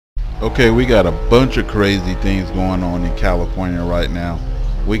Okay, we got a bunch of crazy things going on in California right now.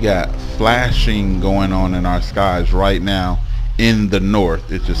 We got flashing going on in our skies right now in the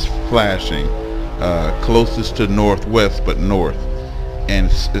north. It's just flashing. Closest to northwest, but north. And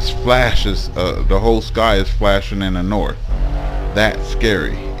it's flashes. The whole sky is flashing in the north. That's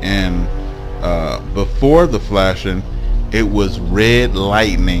scary. And before the flashing, it was red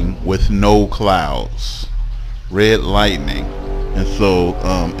lightning with no clouds. Red lightning. And so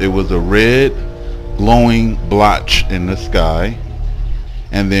it was a red glowing blotch in the sky,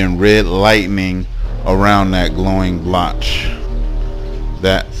 and then red lightning around that glowing blotch.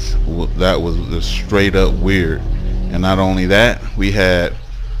 That was just straight up weird. And not only that, we had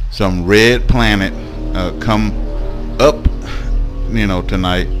some red planet come up,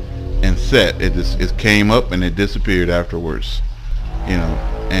 tonight and set. It came up and it disappeared afterwards.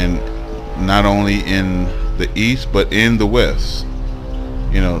 And not only in the east but in the west.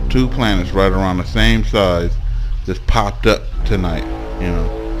 Two planets right around the same size just popped up tonight.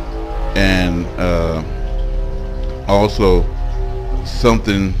 And also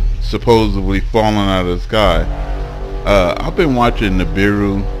something supposedly falling out of the sky. I've been watching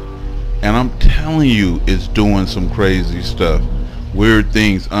Nibiru, and I'm telling you, it's doing some crazy stuff, weird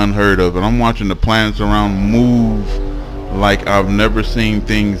things unheard of. And I'm watching the planets around move like I've never seen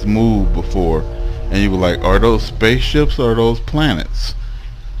things move before. And you were like, are those spaceships or are those planets?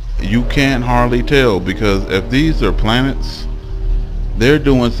 You can't hardly tell, because if these are planets, they're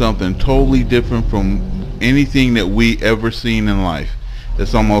doing something totally different from anything that we ever seen in life.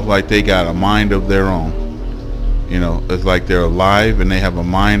 It's almost like they got a mind of their own. It's like they're alive and they have a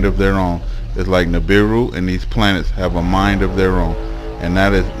mind of their own. It's like Nibiru and these planets have a mind of their own. And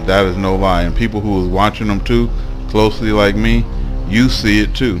that is no lie. And people who is watching them too closely, like me, you see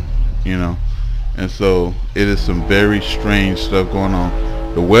it too. And so it is some very strange stuff going on.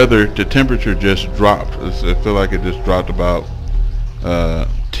 The weather, the temperature just dropped. I feel like it just dropped about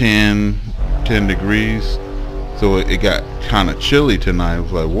 10 degrees. So it got kind of chilly tonight. It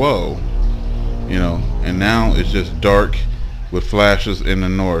was like, whoa. And now it's just dark with flashes in the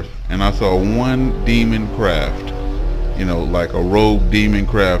north. And I saw one demon craft, like a rogue demon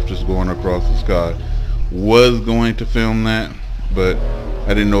craft just going across the sky. Was going to film that, but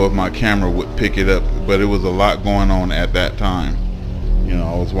I didn't know if my camera would pick it up. But it was a lot going on at that time.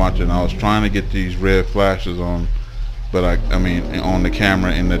 I was trying to get these red flashes on, but I mean on the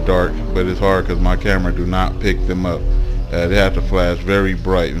camera in the dark, but it's hard because my camera do not pick them up. They have to flash very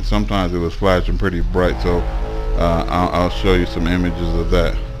bright, and sometimes it was flashing pretty bright, so I'll show you some images of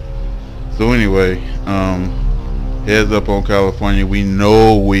that. So anyway, heads up on California. We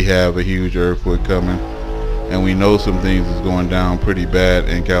know we have a huge earthquake coming, and we know some things is going down pretty bad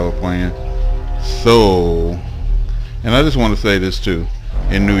in California. So, and I just want to say this too.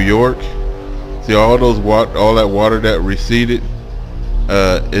 In New York, see all that water that receded,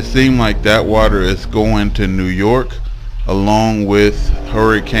 it seemed like that water is going to New York along with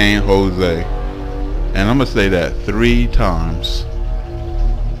Hurricane Jose. And I'm gonna say that 3 times.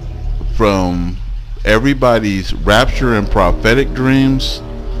 From everybody's rapture and prophetic dreams,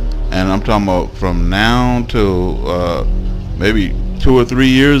 and I'm talking about from now to maybe 2 or 3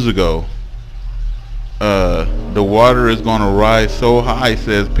 years ago, the water is going to rise so high,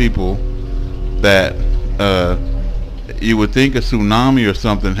 says people, that you would think a tsunami or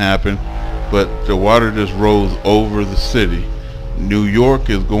something happened, but the water just rose over the city. New York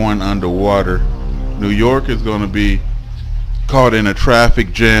is going underwater. New York is going to be caught in a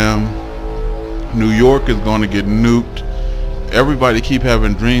traffic jam. New York is going to get nuked. Everybody keep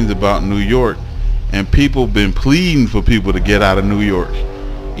having dreams about New York, and people been pleading for people to get out of New York.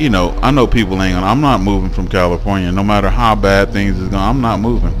 I know people ain't gonna. I'm not moving from California, no matter how bad things is going. I'm not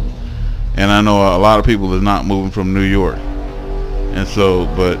moving, and I know a lot of people is not moving from New York. And so,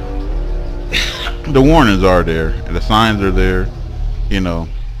 but the warnings are there, and the signs are there,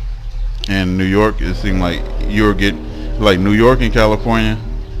 And New York, it seemed like you're getting, like New York and California,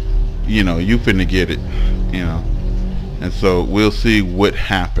 you finna get it, And so we'll see what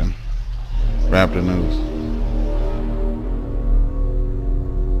happened. Wrap the news.